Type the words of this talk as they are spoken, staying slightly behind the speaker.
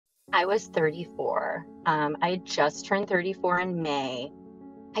I was 34. I just turned 34 in May.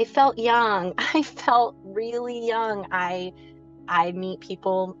 I felt young. I felt really young. I meet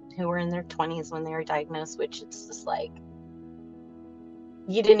people who were in their 20s when they were diagnosed, which it's just like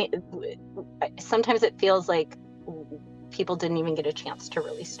you didn't sometimes it feels like people didn't even get a chance to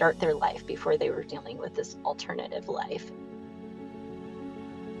really start their life before they were dealing with this alternative life.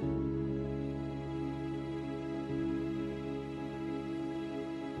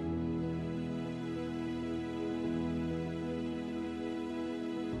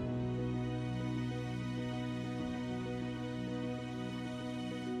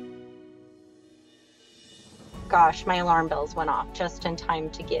 Gosh, my alarm bells went off just in time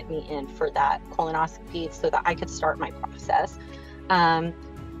to get me in for that colonoscopy so that I could start my process. Um,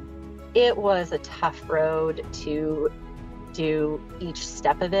 it was a tough road to do each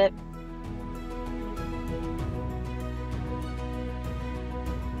step of it.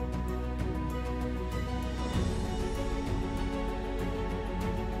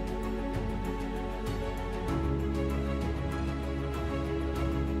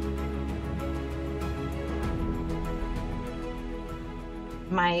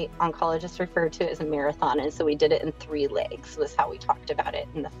 My oncologist referred to it as a marathon, and so we did it in 3 legs, was how we talked about it.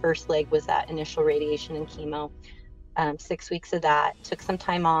 And the first leg was that initial radiation and chemo, 6 weeks of that, took some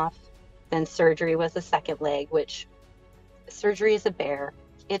time off. Then surgery was the second leg, which surgery is a bear.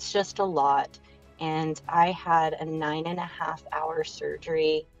 It's just a lot. And I had a 9.5 hour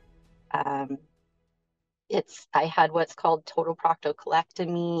surgery. Um, I had what's called total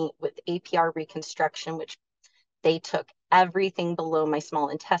proctocolectomy with APR reconstruction, which they took everything below my small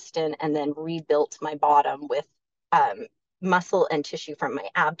intestine and then rebuilt my bottom with um, muscle and tissue from my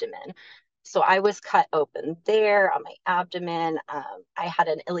abdomen. So I was cut open there on my abdomen. I had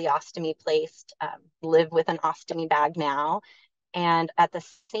an ileostomy placed, live with an ostomy bag now. And at the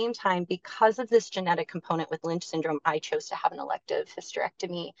same time, because of this genetic component with Lynch syndrome, I chose to have an elective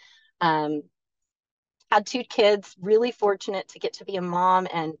hysterectomy. Um, had 2 kids, really fortunate to get to be a mom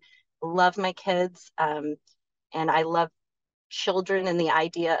and love my kids. And I love children and the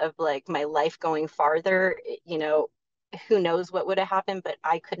idea of like my life going farther, you know, who knows what would have happened, but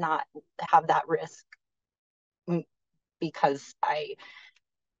I could not have that risk because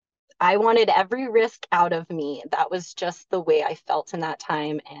I wanted every risk out of me. That was just the way I felt in that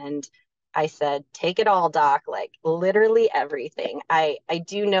time. And I said, take it all, doc, like literally everything. I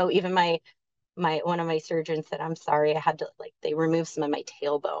do know even my one of my surgeons said, I'm sorry, I had to like they removed some of my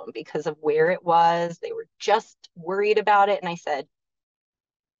tailbone because of where it was. They were just worried about it. And I said,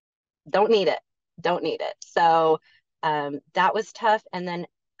 don't need it, don't need it. So that was tough. And then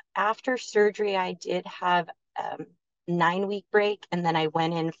after surgery, I did have 9 week break, and then I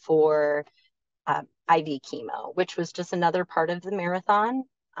went in for IV chemo, which was just another part of the marathon.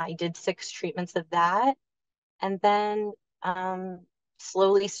 I did 6 treatments of that, and then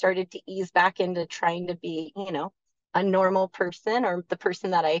slowly started to ease back into trying to be, a normal person or the person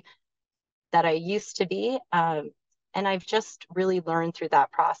that I used to be. And I've just really learned through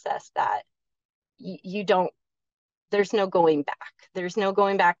that process that you don't, there's no going back. There's no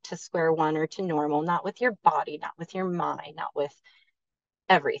going back to square one or to normal, not with your body, not with your mind, not with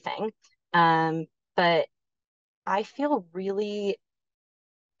everything. But I feel really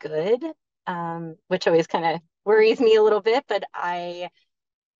good, which always kind of worries me a little bit, but I've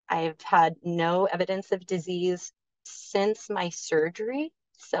had no evidence of disease since my surgery.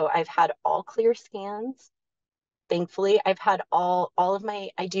 So I've had all clear scans. Thankfully, I've had all of my,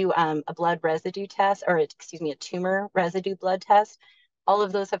 I do a blood residue test, or excuse me, a tumor residue blood test. All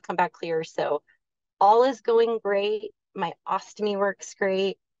of those have come back clear. So all is going great. My ostomy works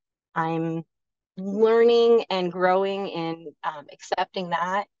great. I'm learning and growing in accepting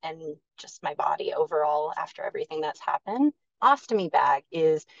that and just my body overall after everything that's happened. Ostomy bag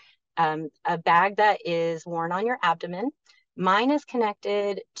is a bag that is worn on your abdomen. Mine is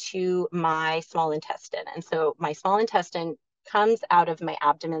connected to my small intestine. And so my small intestine comes out of my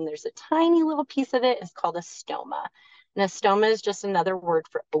abdomen. There's a tiny little piece of it. It's called a stoma. And a stoma is just another word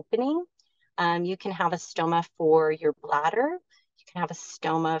for opening. You can have a stoma for your bladder. You can have a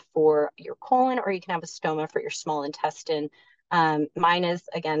stoma for your colon, or you can have a stoma for your small intestine. Mine is,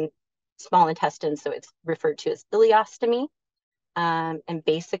 again, small intestine, so it's referred to as ileostomy. And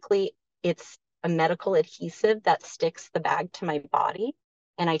basically, it's a medical adhesive that sticks the bag to my body.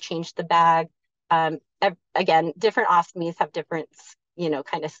 And I changed the bag. Again, different ostomies have different,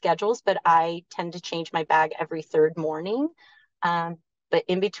 kind of schedules, but I tend to change my bag every third morning. But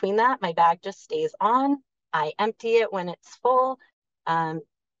in between that, my bag just stays on. I empty it when it's full. Um,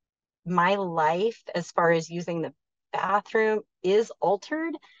 my life, as far as using the bathroom, is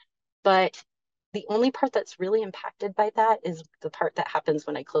altered. But the only part that's really impacted by that is the part that happens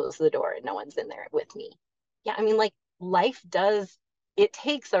when I close the door and no one's in there with me. Yeah, I mean, like life does, it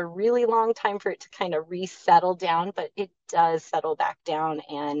takes a really long time for it to kind of resettle down, but it does settle back down.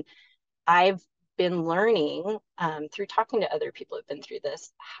 And I've been learning through talking to other people who've been through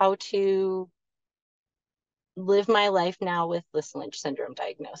this how to live my life now with this Lynch syndrome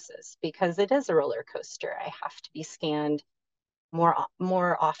diagnosis because it is a roller coaster. I have to be scanned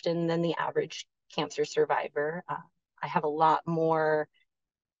more often than the average cancer survivor. I have a lot more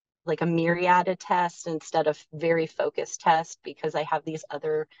like a myriad of tests instead of very focused tests because I have these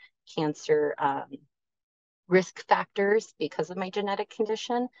other cancer risk factors because of my genetic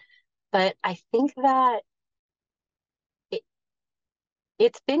condition. But I think that it,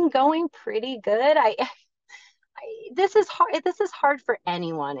 it's been going pretty good. This is hard. This is hard for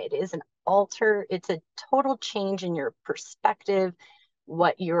anyone. It is an alter. It's a total change in your perspective,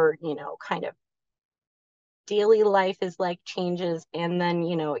 what your, kind of daily life is like changes. And then,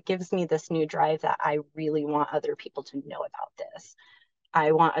 it gives me this new drive that I really want other people to know about this.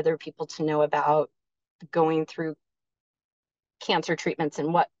 I want other people to know about going through cancer treatments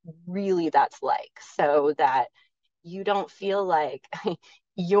and what really that's like so that you don't feel like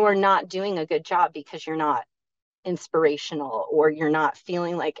you're not doing a good job because you're not inspirational or you're not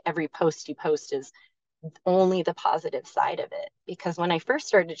feeling like every post you post is only the positive side of it. Because when I first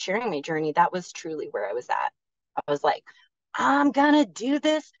started sharing my journey, that was truly where I was at. I was like, I'm gonna do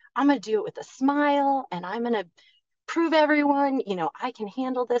this. I'm gonna do it with a smile and I'm gonna prove everyone, I can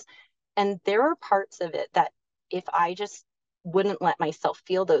handle this. And there are parts of it that if I just wouldn't let myself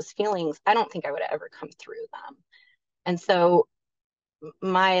feel those feelings, I don't think I would have ever come through them. And so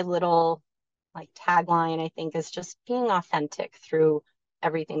my little like tagline, I think, is just being authentic through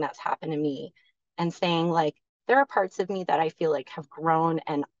everything that's happened to me and saying like there are parts of me that I feel like have grown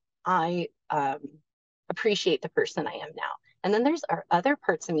and I appreciate the person I am now. And then there's other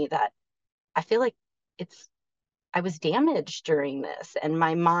parts of me that I feel like it's I was damaged during this and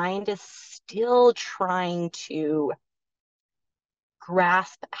my mind is still trying to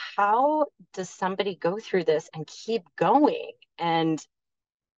grasp how does somebody go through this and keep going. And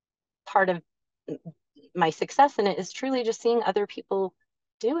part of my success in it is truly just seeing other people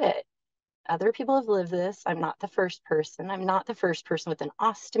do it. Other people have lived this. I'm not the first person. I'm not the first person with an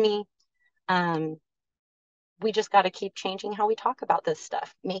ostomy. Um, we just got to keep changing how we talk about this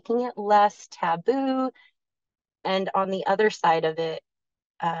stuff, making it less taboo. And on the other side of it,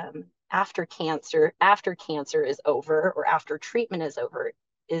 after cancer is over or after treatment is over,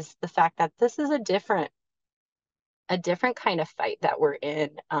 is the fact that this is a different kind of fight that we're in,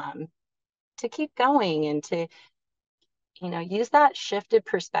 to keep going and to use that shifted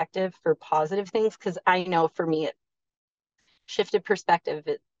perspective for positive things. Because I know for me, it shifted perspective,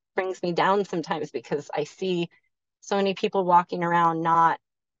 it brings me down sometimes because I see so many people walking around not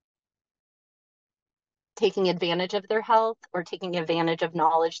taking advantage of their health or taking advantage of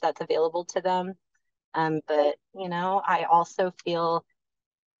knowledge that's available to them. But I also feel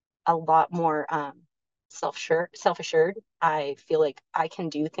a lot more self-assured. I feel like I can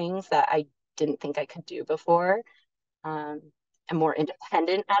do things that I didn't think I could do before. Um, I'm more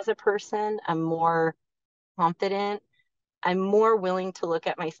independent as a person. I'm more confident. I'm more willing to look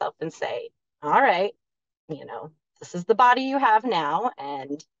at myself and say, all right, you know, this is the body you have now.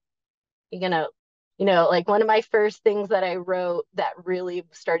 And you're going to, like one of my first things that I wrote that really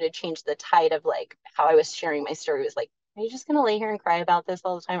started to change the tide of like how I was sharing my story was like, are you just going to lay here and cry about this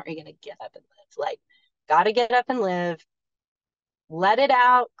all the time? Or are you going to get up and live? Like, got to get up and live, let it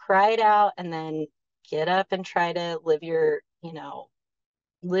out, cry it out, and then get up and try to live your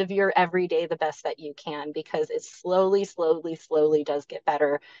everyday the best that you can because it slowly, slowly, slowly does get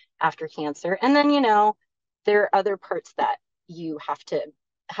better after cancer. And then, there are other parts that you have to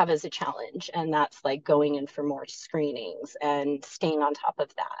have as a challenge, and that's like going in for more screenings and staying on top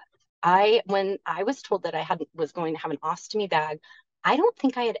of that. When I was told that was going to have an ostomy bag, I don't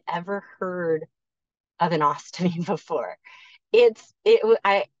think I had ever heard of an ostomy before.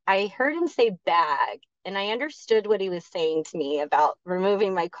 I heard him say bag and I understood what he was saying to me about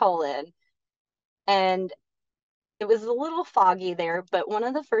removing my colon. And it was a little foggy there, but one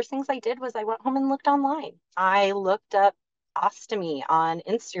of the first things I did was I went home and looked online. I looked up ostomy on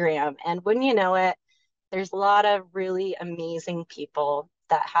Instagram, and wouldn't you know it, there's a lot of really amazing people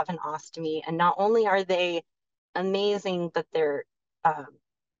that have an ostomy, and not only are they amazing, but um,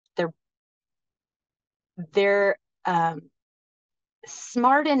 they're they're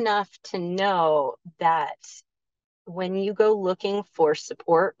smart enough to know that when you go looking for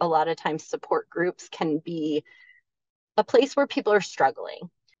support, a lot of times support groups can be a place where people are struggling.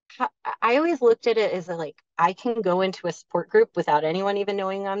 I always looked at it as like I can go into a support group without anyone even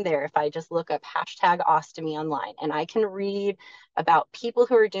knowing I'm there if I just look up hashtag ostomy online, and I can read about people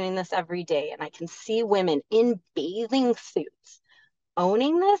who are doing this every day, and I can see women in bathing suits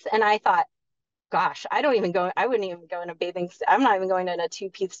owning this. And I thought, gosh, I wouldn't even go in a bathing suit. I'm not even going in a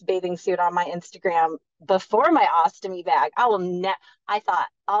two-piece bathing suit on my Instagram before my ostomy bag. I thought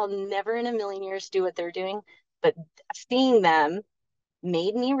I'll never in a million years do what they're doing. But seeing them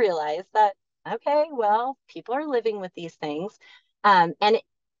made me realize that, okay, well, people are living with these things. And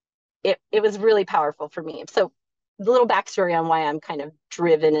it was really powerful for me. So the little backstory on why I'm kind of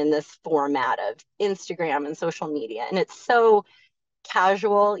driven in this format of Instagram and social media. And it's so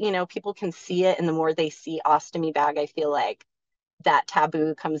casual, people can see it. And the more they see ostomy bag, I feel like that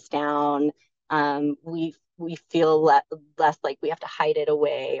taboo comes down. We feel less like we have to hide it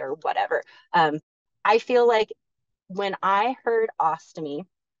away or whatever. I feel like when I heard ostomy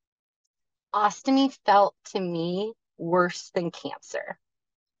felt to me worse than cancer.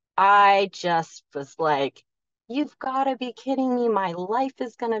 I just was like, you've got to be kidding me. My life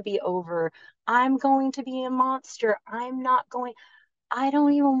is going to be over. I'm going to be a monster. I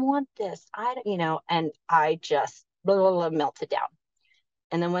don't even want this. And I just blah, blah, blah, melted down.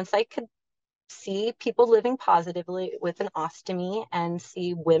 And then once I could see people living positively with an ostomy and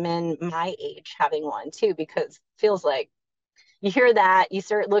see women my age having one too, because it feels like you hear that, you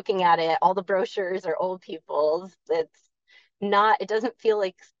start looking at it, all the brochures are old people's. It doesn't feel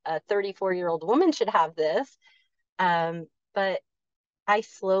like a 34-year-old woman should have this. But I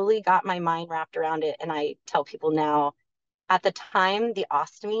slowly got my mind wrapped around it. And I tell people now, at the time, the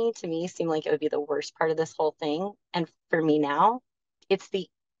ostomy to me seemed like it would be the worst part of this whole thing. And for me now, it's the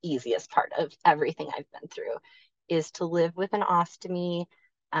easiest part of everything I've been through is to live with an ostomy.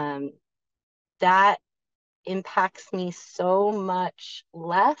 That impacts me so much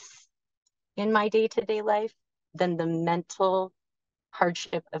less in my day-to-day life than the mental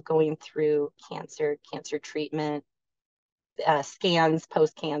hardship of going through cancer treatment, scans,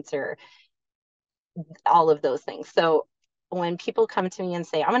 post-cancer, all of those things. So when people come to me and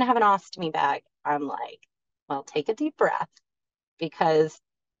say, I'm going to have an ostomy bag, I'm like, well, take a deep breath because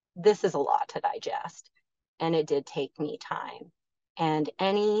this is a lot to digest. And it did take me time. And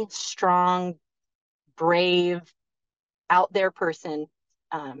any strong, brave, out there person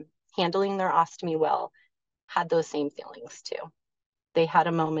handling their ostomy well had those same feelings too. They had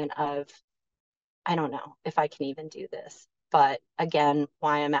a moment of, I don't know if I can even do this. But again,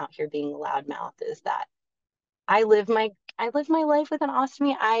 why I'm out here being a loudmouth is that I live my I live my life with an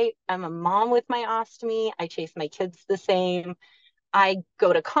ostomy. I am a mom with my ostomy. I chase my kids the same. I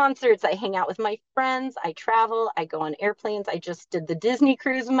go to concerts. I hang out with my friends. I travel. I go on airplanes. I just did the Disney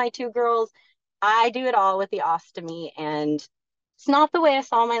cruise with my two girls. I do it all with the ostomy, and it's not the way I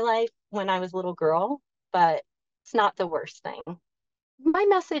saw my life when I was a little girl, but it's not the worst thing. My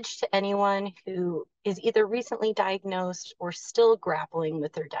message to anyone who is either recently diagnosed or still grappling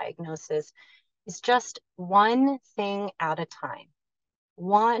with their diagnosis is just one thing at a time,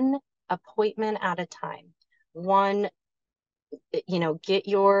 one appointment at a time, one, get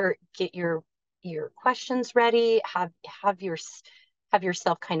your questions ready, have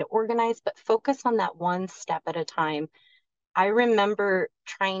yourself kind of organized, but focus on that one step at a time. I remember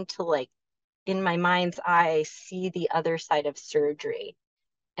trying to, like, in my mind's eye, see the other side of surgery.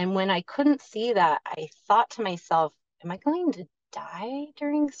 And when I couldn't see that, I thought to myself, am I going to die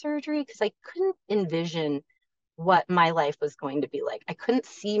during surgery? Because I couldn't envision what my life was going to be like. I couldn't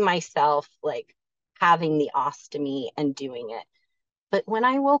see myself like having the ostomy and doing it. But when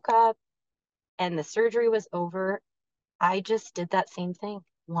I woke up and the surgery was over, I just did that same thing,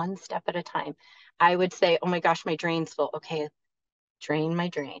 one step at a time. I would say, oh my gosh, my drain's full. Okay, drain my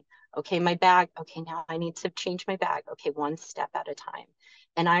drain. Okay, my bag. Okay, now I need to change my bag. Okay, one step at a time.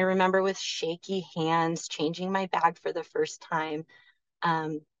 And I remember with shaky hands changing my bag for the first time.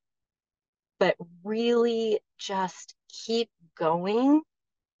 Um, but really just keep going.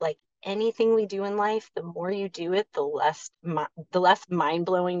 Like anything we do in life, the more you do it, the less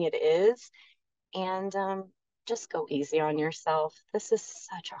mind-blowing it is. And just go easy on yourself. This is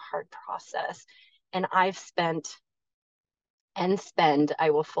such a hard process. And I've spent and spend,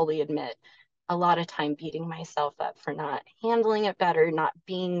 I will fully admit, a lot of time beating myself up for not handling it better, not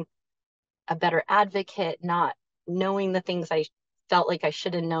being a better advocate, not knowing the things I felt like I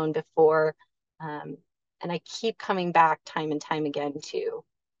should have known before. Um, and I keep coming back time and time again to,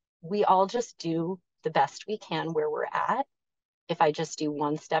 we all just do the best we can where we're at. If I just do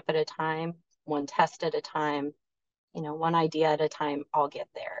one step at a time, one test at a time, one idea at a time, I'll get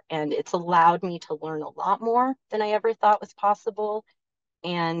there. And it's allowed me to learn a lot more than I ever thought was possible.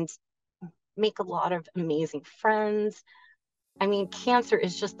 and make a lot of amazing friends. I mean, cancer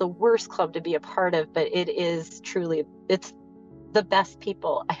is just the worst club to be a part of, but it is truly, it's the best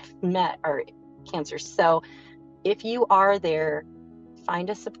people I've met are cancer. So if you are there, find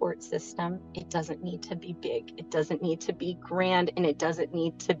a support system. It doesn't need to be big, it doesn't need to be grand, and it doesn't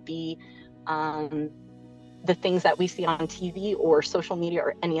need to be the things that we see on TV or social media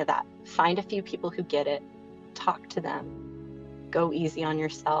or any of that. Find a few people who get it, talk to them, go easy on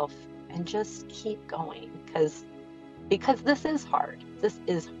yourself, and just keep going, because this is hard. This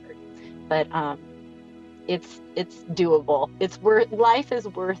is hard, but it's doable. It's worth, life is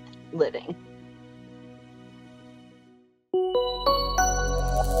worth living.